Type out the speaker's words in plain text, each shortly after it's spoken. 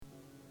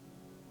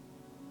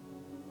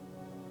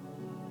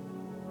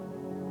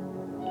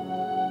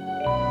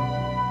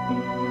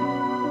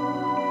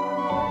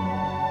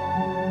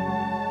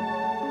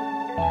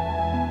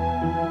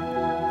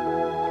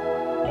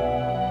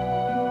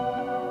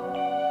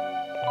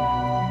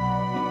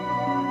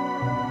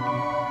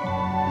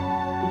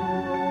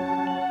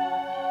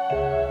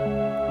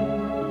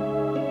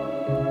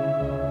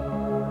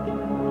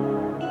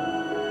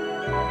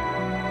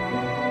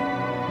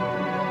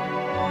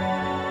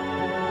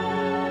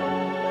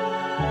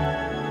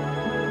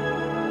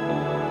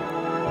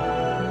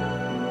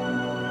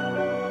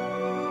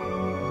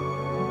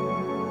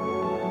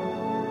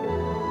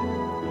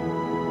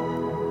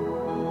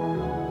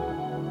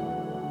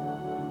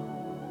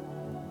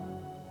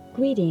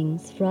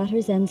Greetings,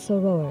 fraters and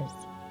sorors.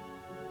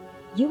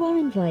 You are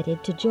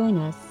invited to join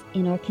us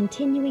in our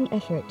continuing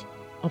effort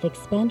of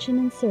expansion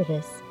and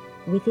service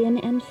within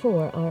and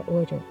for our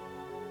order.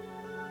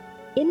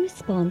 In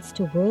response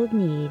to world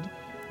need,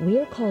 we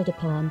are called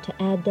upon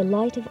to add the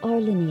light of our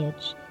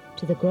lineage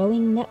to the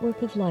growing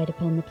network of light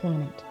upon the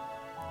planet.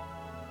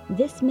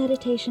 This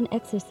meditation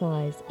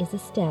exercise is a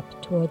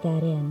step toward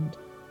that end.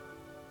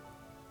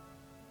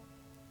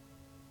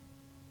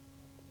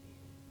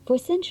 For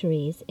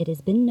centuries, it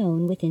has been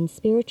known within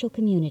spiritual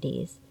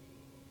communities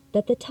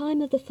that the time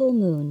of the full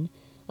moon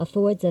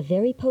affords a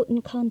very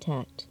potent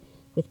contact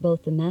with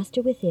both the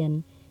Master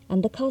within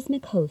and the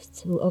cosmic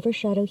hosts who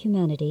overshadow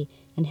humanity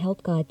and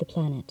help guide the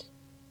planet.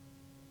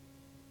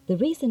 The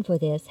reason for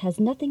this has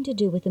nothing to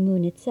do with the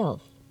moon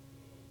itself.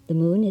 The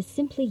moon is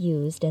simply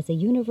used as a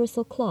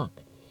universal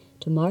clock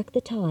to mark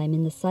the time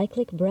in the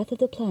cyclic breath of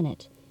the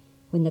planet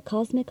when the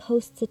cosmic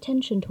host's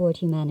attention toward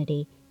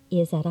humanity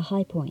is at a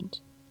high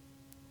point.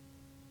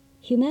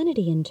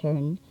 Humanity, in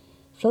turn,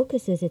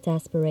 focuses its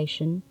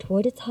aspiration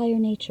toward its higher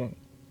nature,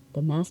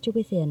 the Master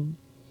within,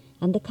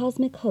 and the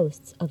cosmic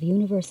hosts of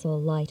universal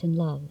light and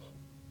love.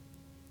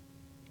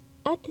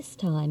 At this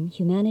time,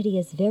 humanity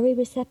is very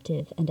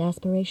receptive and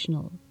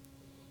aspirational,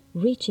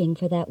 reaching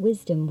for that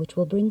wisdom which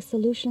will bring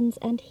solutions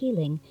and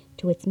healing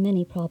to its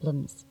many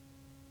problems.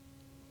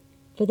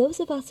 For those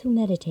of us who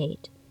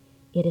meditate,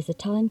 it is a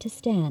time to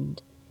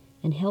stand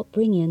and help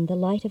bring in the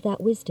light of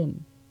that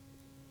wisdom,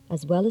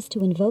 as well as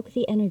to invoke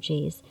the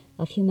energies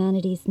of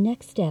humanity's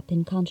next step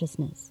in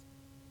consciousness.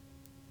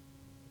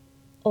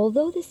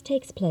 Although this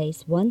takes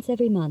place once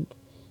every month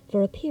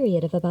for a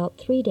period of about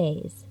 3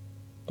 days,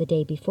 the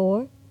day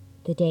before,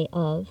 the day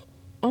of,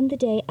 and the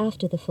day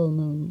after the full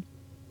moon,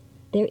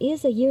 there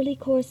is a yearly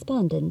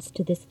correspondence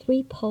to this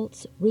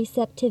three-pulse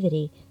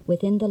receptivity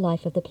within the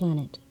life of the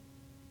planet.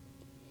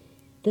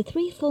 The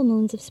 3 full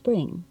moons of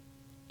spring,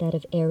 that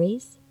of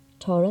Aries,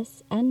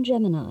 Taurus, and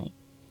Gemini,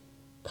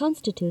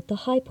 constitute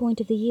the high point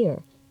of the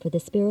year for the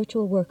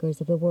spiritual workers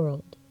of the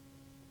world.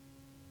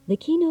 The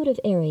keynote of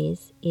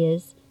Aries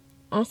is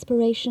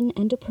aspiration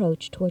and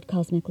approach toward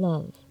cosmic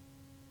love.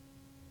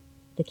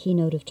 The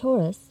keynote of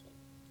Taurus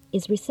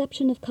is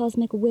reception of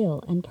cosmic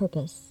will and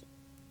purpose.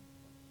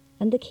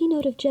 And the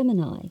keynote of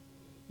Gemini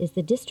is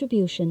the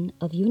distribution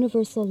of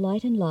universal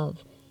light and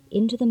love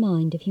into the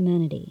mind of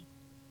humanity.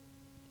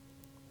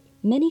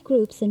 Many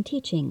groups and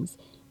teachings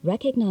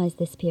recognize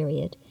this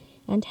period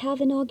and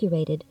have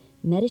inaugurated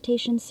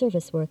meditation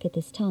service work at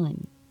this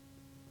time.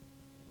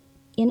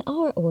 In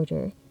our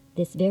order,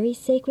 this very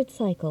sacred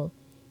cycle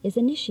is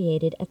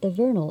initiated at the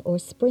vernal or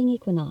spring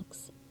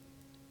equinox,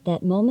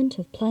 that moment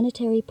of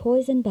planetary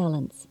poise and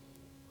balance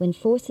when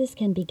forces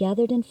can be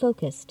gathered and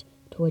focused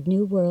toward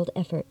new world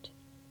effort.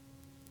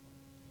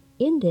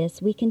 In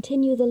this, we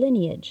continue the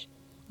lineage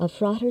of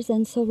fraters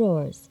and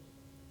sorors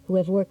who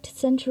have worked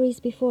centuries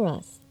before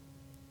us,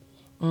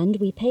 and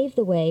we pave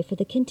the way for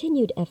the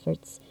continued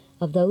efforts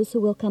of those who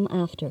will come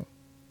after.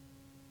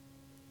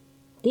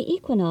 The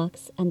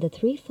equinox and the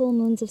 3 full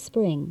moons of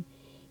spring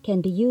can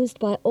be used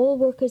by all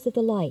workers of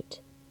the light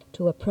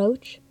to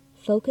approach,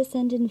 focus,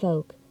 and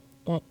invoke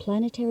that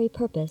planetary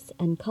purpose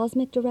and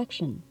cosmic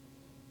direction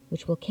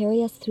which will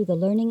carry us through the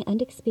learning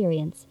and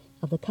experience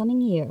of the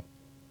coming year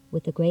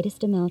with the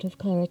greatest amount of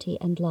clarity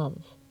and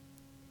love.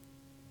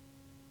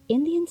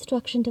 In the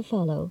instruction to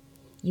follow,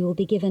 you will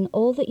be given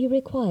all that you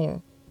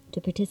require to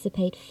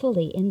participate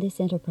fully in this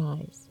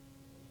enterprise.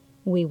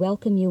 We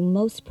welcome you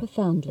most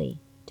profoundly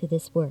to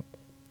this work.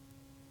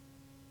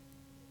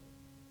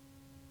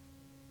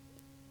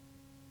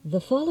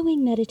 The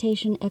following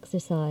meditation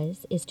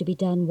exercise is to be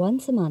done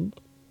once a month,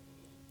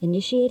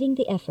 initiating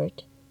the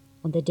effort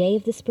on the day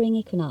of the spring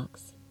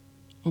equinox,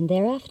 and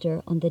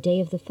thereafter on the day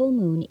of the full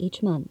moon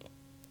each month.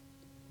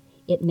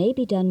 It may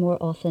be done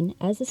more often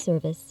as a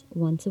service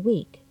once a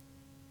week.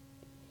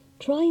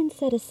 Try and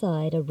set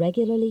aside a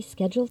regularly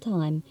scheduled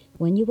time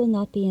when you will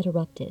not be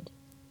interrupted.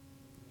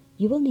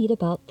 You will need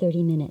about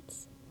 30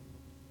 minutes.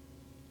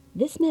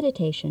 This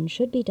meditation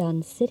should be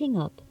done sitting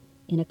up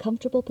in a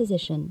comfortable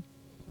position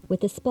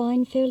with the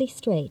spine fairly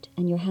straight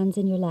and your hands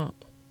in your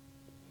lap.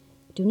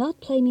 Do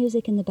not play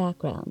music in the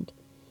background,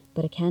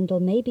 but a candle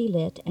may be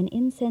lit and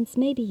incense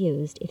may be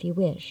used if you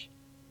wish.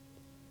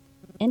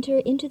 Enter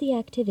into the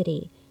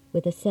activity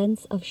with a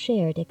sense of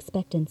shared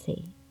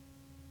expectancy.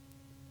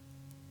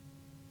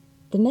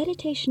 The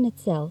meditation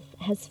itself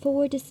has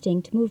 4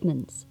 distinct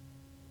movements.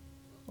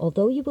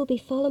 Although you will be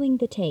following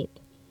the tape,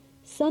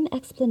 some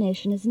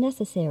explanation is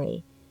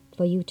necessary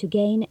for you to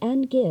gain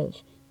and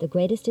give the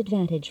greatest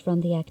advantage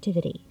from the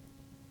activity.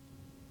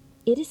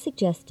 It is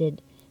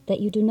suggested that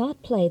you do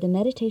not play the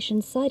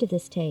meditation side of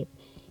this tape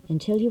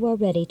until you are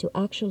ready to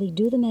actually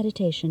do the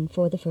meditation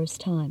for the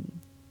first time.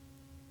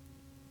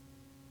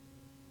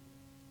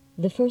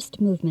 The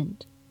first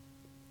movement.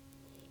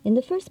 In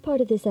the first part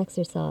of this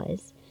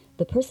exercise,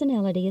 the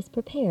personality is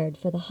prepared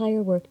for the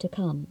higher work to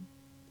come.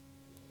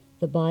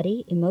 The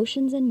body,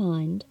 emotions, and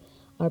mind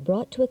are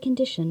brought to a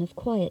condition of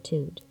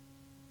quietude.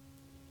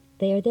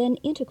 They are then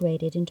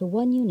integrated into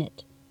one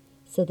unit,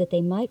 so that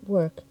they might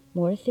work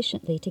more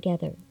efficiently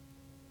together.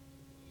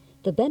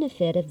 The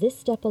benefit of this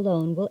step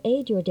alone will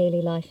aid your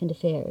daily life and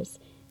affairs,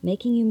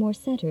 making you more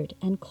centered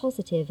and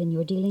causative in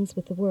your dealings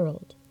with the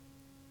world.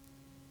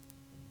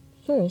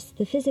 First,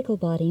 the physical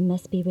body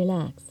must be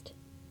relaxed.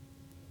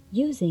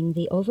 Using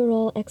the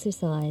overall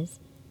exercise,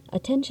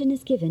 attention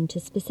is given to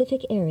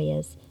specific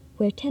areas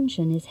where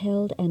tension is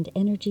held and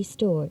energy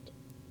stored.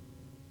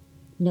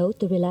 Note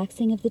the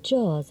relaxing of the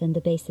jaws and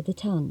the base of the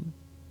tongue.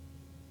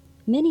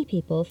 Many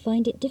people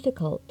find it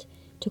difficult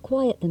to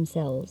quiet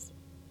themselves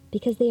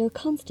because they are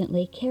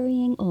constantly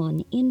carrying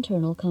on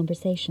internal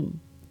conversation.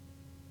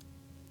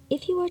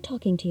 If you are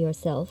talking to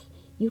yourself,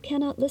 you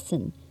cannot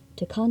listen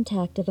to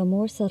contact of a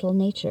more subtle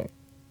nature.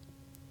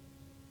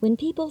 When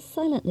people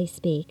silently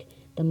speak,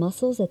 the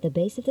muscles at the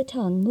base of the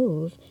tongue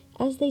move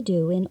as they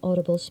do in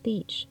audible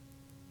speech.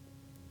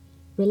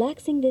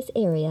 Relaxing this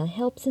area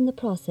helps in the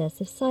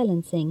process of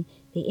silencing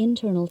the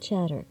internal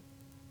chatter.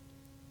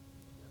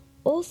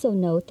 Also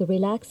note the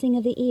relaxing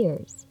of the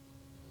ears.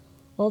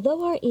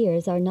 Although our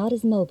ears are not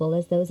as mobile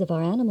as those of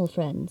our animal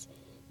friends,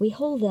 we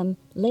hold them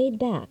laid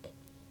back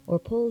or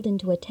pulled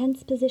into a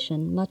tense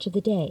position much of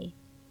the day.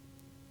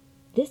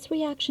 This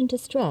reaction to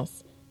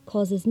stress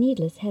causes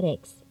needless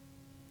headaches.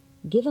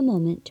 Give a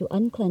moment to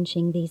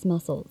unclenching these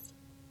muscles.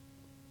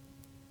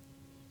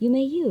 You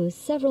may use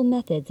several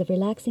methods of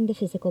relaxing the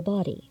physical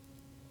body.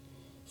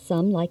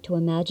 Some like to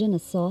imagine a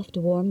soft,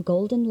 warm,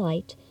 golden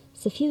light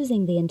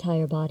suffusing the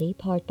entire body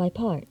part by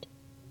part.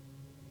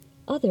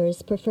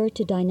 Others prefer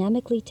to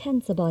dynamically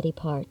tense a body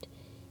part,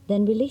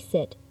 then release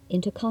it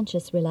into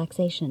conscious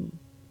relaxation.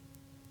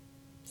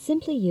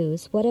 Simply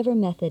use whatever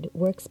method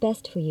works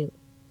best for you.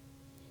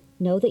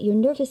 Know that your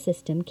nervous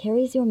system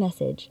carries your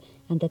message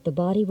and that the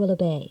body will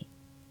obey.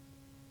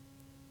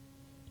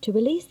 To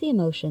release the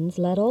emotions,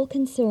 let all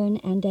concern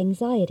and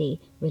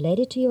anxiety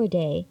related to your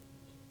day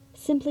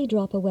simply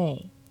drop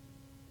away.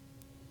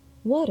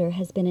 Water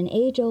has been an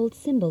age-old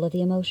symbol of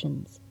the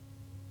emotions.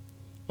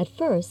 At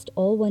first,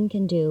 all one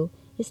can do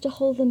is to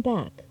hold them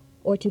back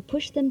or to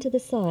push them to the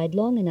side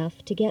long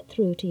enough to get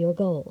through to your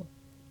goal,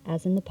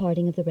 as in the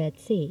parting of the Red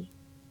Sea.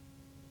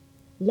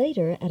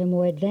 Later, at a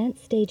more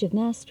advanced stage of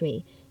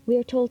mastery, we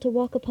are told to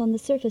walk upon the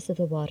surface of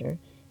the water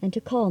and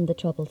to calm the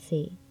troubled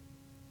sea.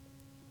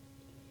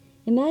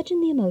 Imagine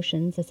the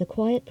emotions as a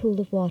quiet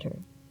pool of water.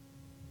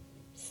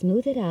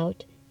 Smooth it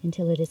out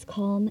until it is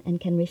calm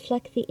and can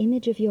reflect the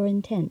image of your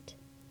intent,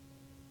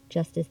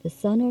 just as the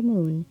sun or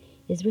moon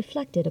is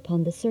reflected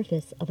upon the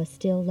surface of a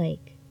still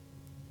lake.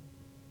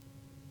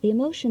 The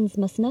emotions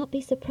must not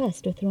be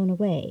suppressed or thrown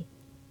away,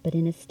 but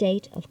in a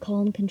state of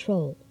calm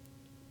control.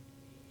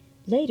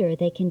 Later,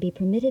 they can be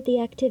permitted the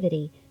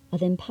activity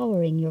of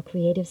empowering your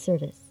creative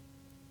service.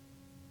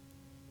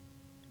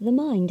 The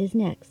mind is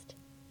next.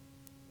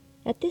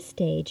 At this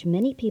stage,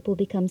 many people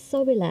become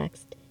so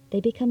relaxed they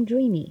become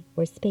dreamy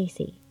or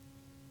spacey.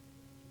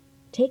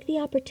 Take the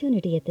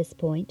opportunity at this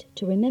point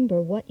to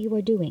remember what you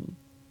are doing.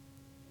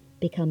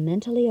 Become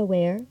mentally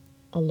aware,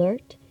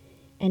 alert,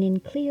 and in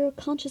clear,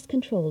 conscious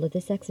control of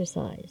this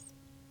exercise.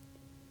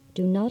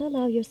 Do not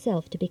allow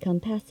yourself to become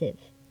passive,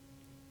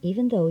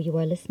 even though you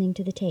are listening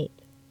to the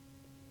tape.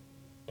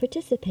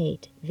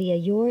 Participate via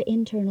your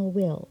internal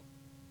will.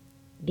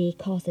 Be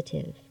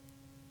causative.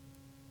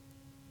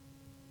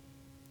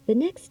 The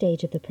next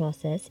stage of the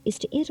process is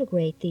to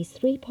integrate these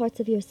three parts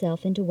of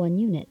yourself into one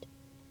unit.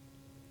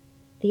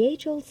 The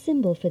age-old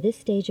symbol for this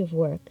stage of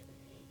work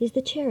is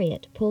the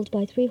chariot pulled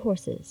by 3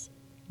 horses,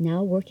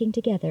 now working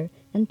together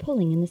and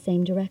pulling in the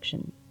same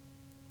direction.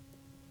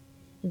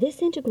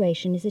 This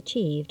integration is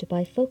achieved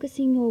by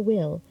focusing your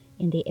will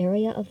in the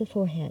area of the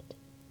forehead.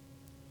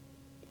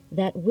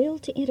 That will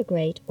to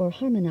integrate or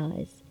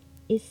harmonize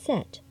is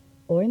set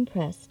or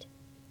impressed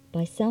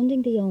by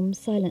sounding the Om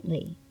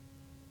silently.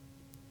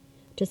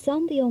 To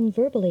sound the Om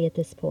verbally at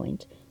this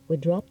point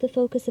would drop the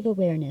focus of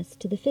awareness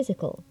to the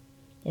physical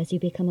as you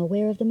become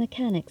aware of the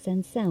mechanics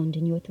and sound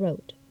in your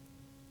throat.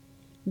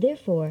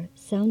 Therefore,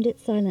 sound it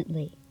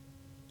silently,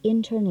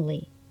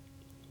 internally,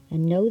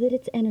 and know that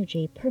its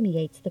energy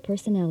permeates the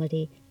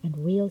personality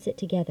and reels it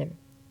together.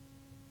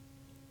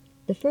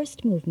 The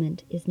first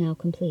movement is now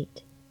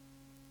complete.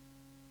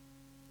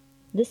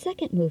 The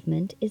second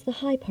movement is the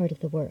high part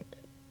of the work.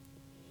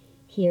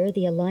 Here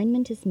the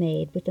alignment is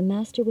made with the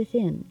Master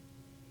within,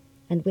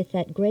 and with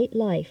that great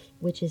life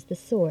which is the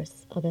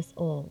source of us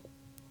all.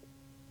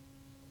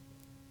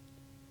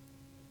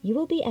 You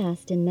will be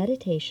asked in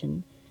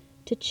meditation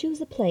to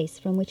choose a place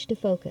from which to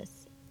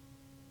focus.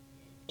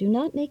 Do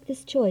not make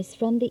this choice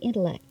from the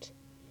intellect,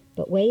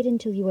 but wait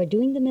until you are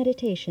doing the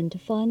meditation to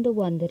find the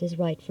one that is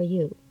right for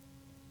you.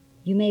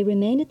 You may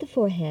remain at the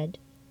forehead,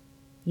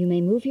 you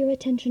may move your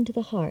attention to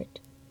the heart,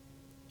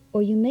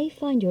 or you may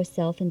find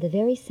yourself in the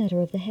very center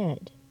of the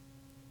head.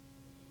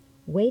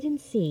 Wait and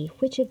see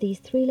which of these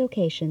 3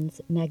 locations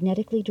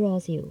magnetically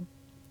draws you.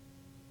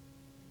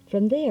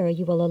 From there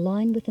you will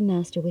align with the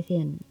Master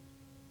within.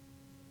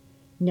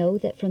 Know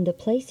that from the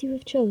place you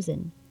have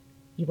chosen,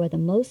 you are the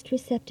most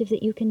receptive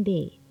that you can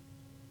be,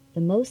 the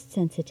most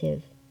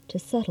sensitive to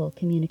subtle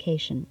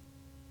communication.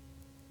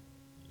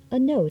 A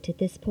note at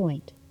this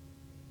point.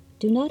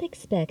 Do not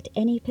expect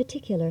any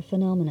particular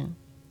phenomena.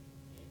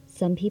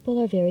 Some people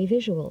are very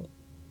visual.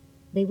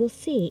 They will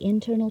see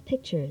internal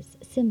pictures,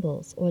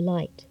 symbols, or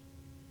light.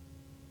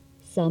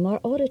 Some are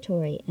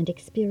auditory and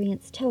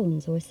experience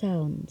tones or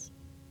sounds.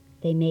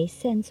 They may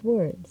sense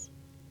words.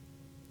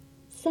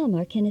 Some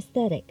are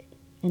kinesthetic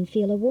and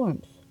feel a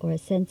warmth or a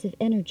sense of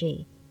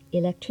energy,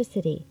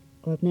 electricity,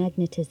 or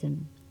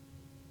magnetism.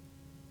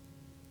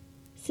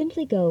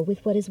 Simply go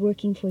with what is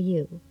working for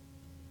you.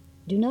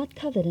 Do not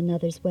covet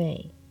another's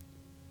way.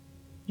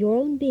 Your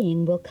own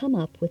being will come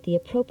up with the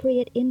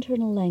appropriate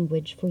internal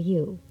language for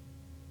you.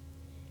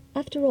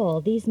 After all,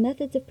 these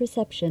methods of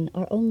perception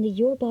are only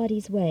your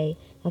body's way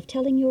of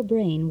telling your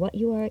brain what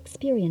you are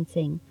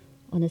experiencing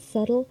on a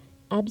subtle,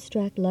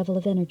 abstract level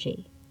of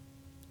energy.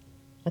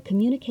 A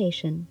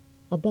communication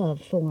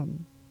above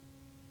form.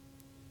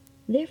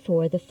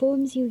 Therefore, the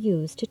forms you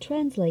use to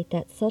translate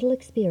that subtle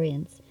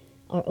experience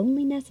are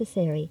only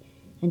necessary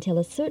until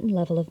a certain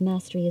level of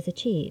mastery is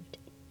achieved.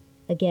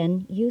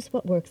 Again, use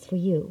what works for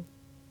you.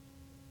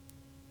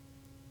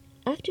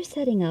 After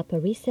setting up a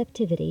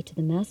receptivity to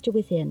the Master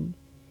within,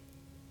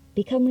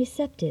 become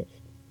receptive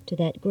to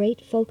that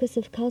great focus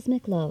of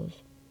cosmic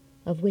love,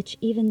 of which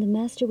even the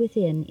Master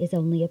within is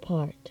only a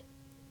part.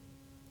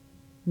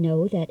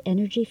 Know that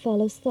energy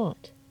follows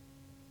thought,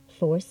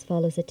 force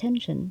follows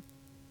attention,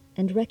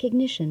 and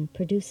recognition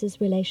produces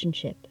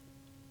relationship.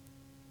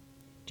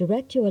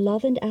 Direct your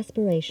love and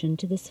aspiration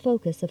to this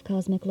focus of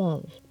cosmic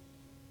love,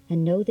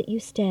 and know that you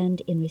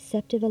stand in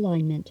receptive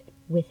alignment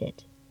with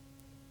it.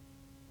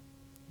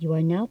 You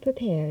are now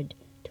prepared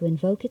to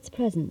invoke its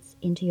presence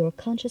into your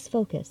conscious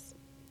focus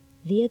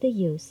via the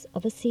use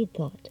of a seed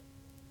thought.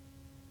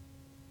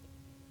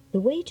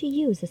 The way to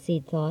use a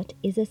seed thought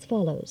is as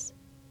follows.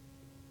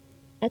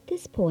 At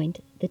this point,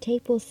 the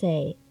tape will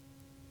say,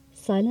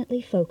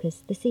 "Silently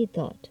focus the seed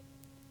thought,"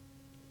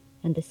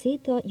 and the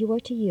seed thought you are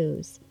to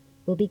use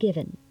will be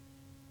given.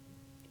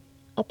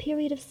 A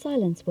period of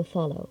silence will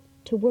follow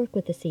to work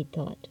with the seed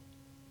thought.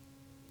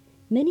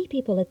 Many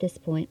people at this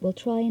point will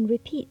try and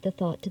repeat the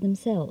thought to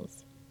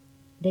themselves.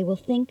 They will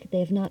think they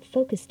have not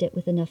focused it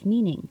with enough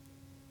meaning,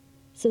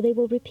 so they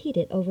will repeat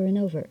it over and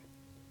over.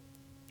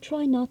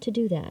 Try not to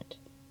do that.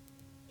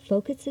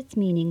 Focus its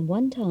meaning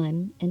one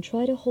time and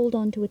try to hold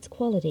on to its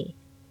quality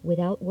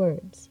without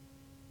words.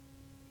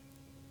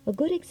 A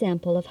good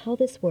example of how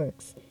this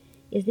works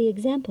is the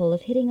example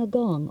of hitting a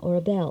gong or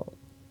a bell.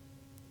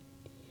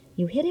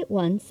 You hit it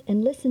once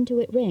and listen to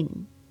it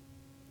ring.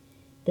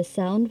 The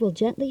sound will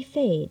gently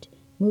fade,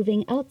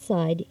 moving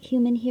outside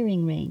human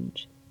hearing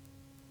range.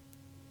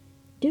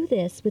 Do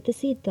this with the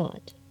seed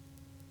thought.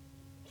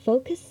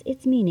 Focus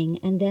its meaning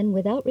and then,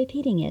 without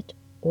repeating it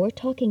or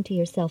talking to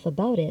yourself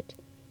about it,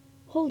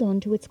 hold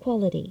on to its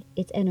quality,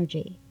 its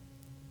energy.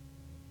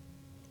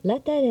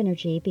 Let that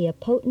energy be a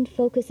potent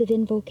focus of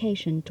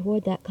invocation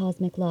toward that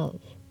cosmic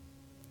love.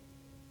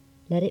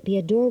 Let it be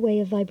a doorway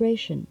of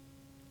vibration,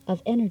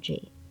 of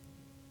energy,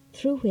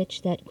 through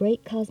which that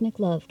great cosmic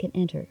love can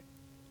enter.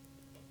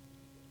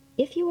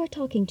 If you are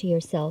talking to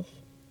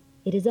yourself,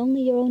 it is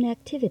only your own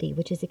activity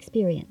which is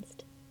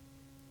experienced.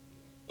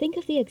 Think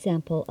of the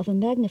example of a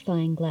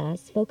magnifying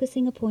glass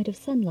focusing a point of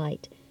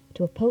sunlight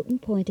to a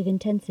potent point of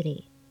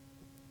intensity.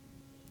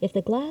 If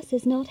the glass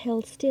is not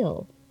held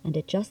still and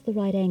at just the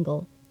right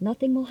angle,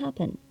 nothing will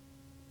happen.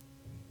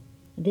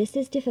 This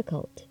is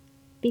difficult.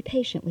 Be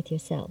patient with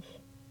yourself.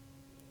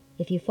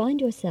 If you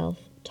find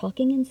yourself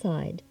talking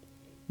inside,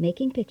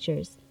 making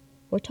pictures,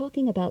 or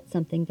talking about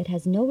something that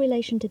has no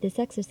relation to this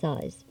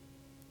exercise,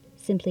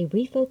 simply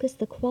refocus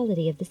the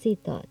quality of the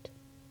seed thought.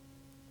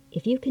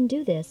 If you can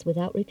do this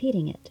without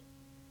repeating it.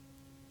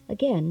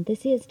 Again,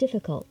 this is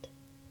difficult.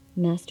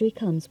 Mastery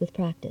comes with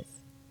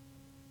practice.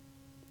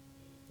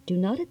 Do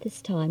not at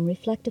this time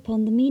reflect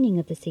upon the meaning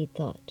of the seed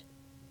thought.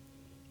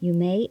 You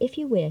may, if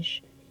you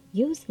wish,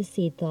 use the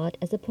seed thought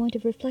as a point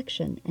of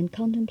reflection and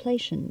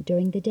contemplation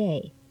during the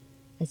day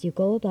as you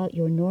go about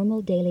your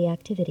normal daily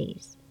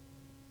activities.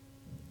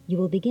 You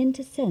will begin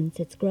to sense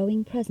its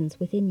growing presence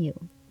within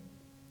you.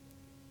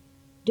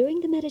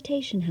 During the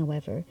meditation,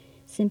 however,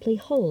 simply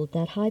hold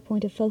that high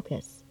point of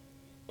focus,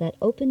 that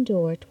open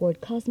door toward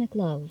cosmic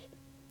love,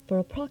 for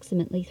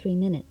approximately 3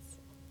 minutes.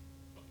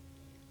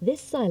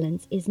 This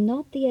silence is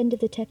not the end of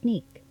the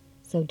technique,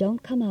 so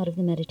don't come out of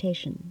the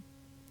meditation.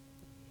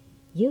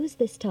 Use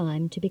this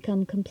time to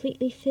become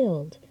completely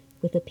filled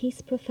with the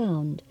peace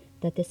profound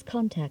that this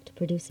contact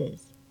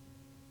produces.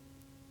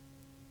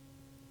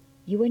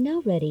 You are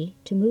now ready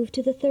to move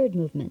to the third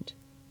movement.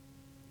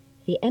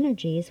 The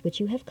energies which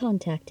you have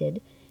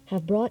contacted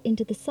have brought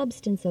into the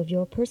substance of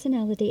your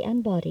personality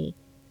and body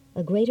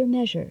a greater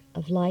measure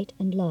of light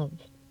and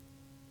love.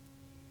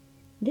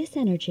 This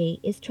energy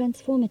is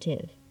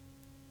transformative.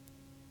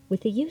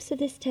 With the use of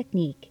this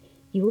technique,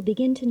 you will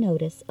begin to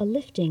notice a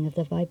lifting of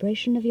the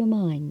vibration of your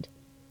mind,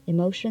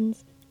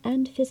 emotions,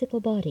 and physical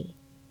body,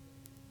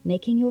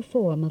 making your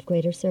form of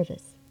greater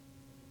service.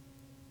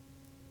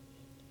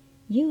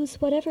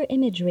 Use whatever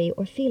imagery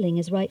or feeling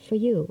is right for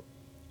you,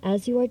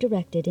 as you are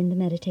directed in the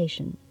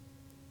meditation.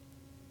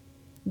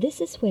 This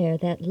is where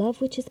that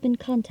love which has been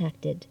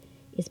contacted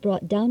is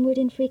brought downward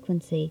in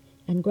frequency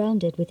and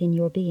grounded within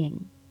your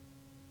being.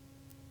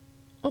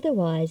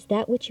 Otherwise,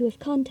 that which you have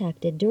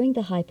contacted during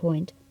the high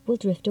point will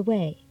drift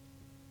away.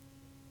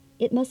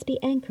 It must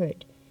be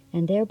anchored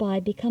and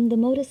thereby become the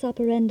modus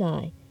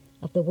operandi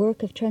of the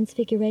work of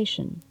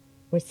transfiguration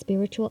or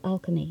spiritual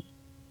alchemy.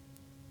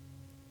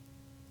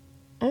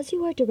 As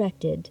you are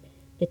directed,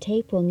 the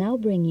tape will now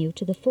bring you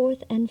to the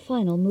fourth and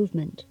final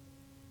movement.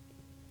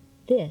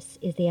 This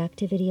is the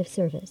activity of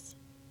service.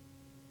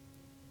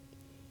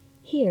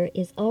 Here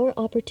is our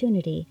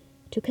opportunity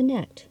to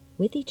connect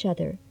with each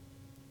other,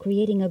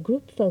 creating a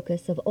group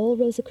focus of all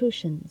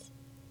Rosicrucians,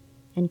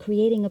 and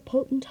creating a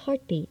potent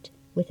heartbeat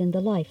within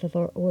the life of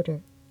our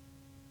order.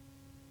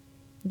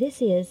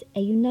 This is a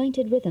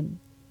united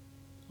rhythm,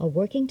 a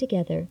working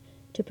together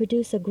to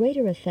produce a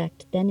greater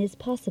effect than is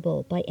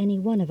possible by any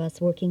one of us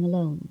working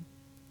alone.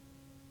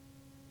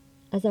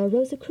 As our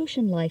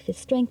Rosicrucian life is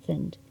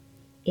strengthened,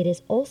 it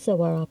is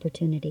also our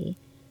opportunity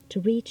to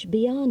reach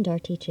beyond our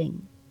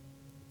teaching.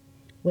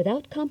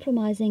 Without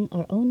compromising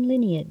our own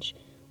lineage,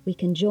 we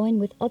can join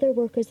with other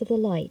workers of the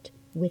light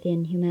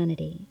within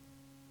humanity.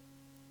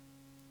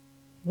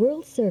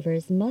 World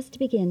servers must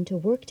begin to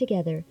work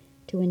together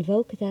to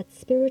invoke that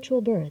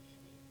spiritual birth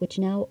which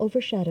now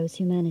overshadows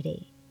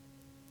humanity.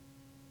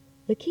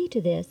 The key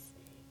to this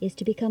is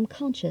to become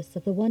conscious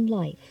of the one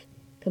life,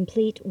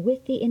 complete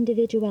with the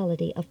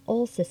individuality of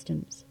all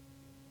systems,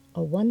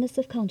 a oneness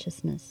of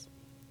consciousness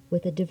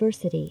with a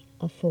diversity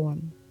of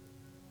form.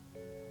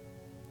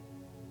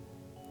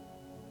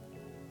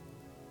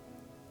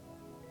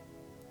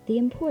 The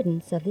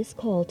importance of this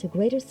call to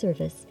greater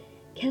service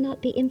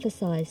cannot be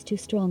emphasized too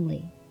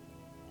strongly.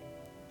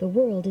 The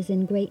world is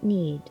in great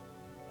need.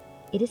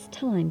 It is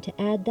time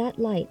to add that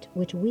light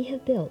which we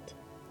have built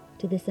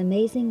to this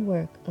amazing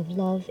work of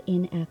love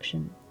in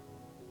action.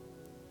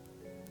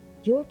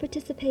 Your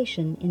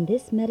participation in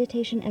this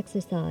meditation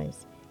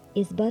exercise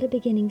is but a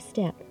beginning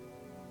step,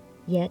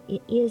 yet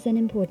it is an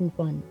important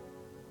one.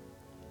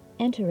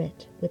 Enter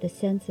it with a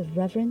sense of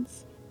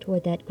reverence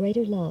toward that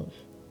greater love,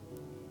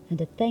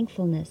 and a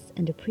thankfulness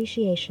and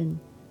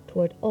appreciation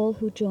toward all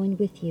who join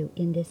with you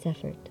in this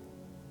effort.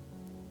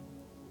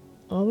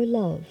 Our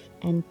love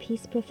and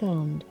peace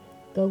profound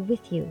go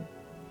with you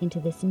into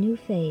this new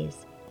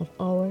phase of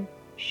our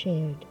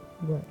shared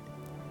work.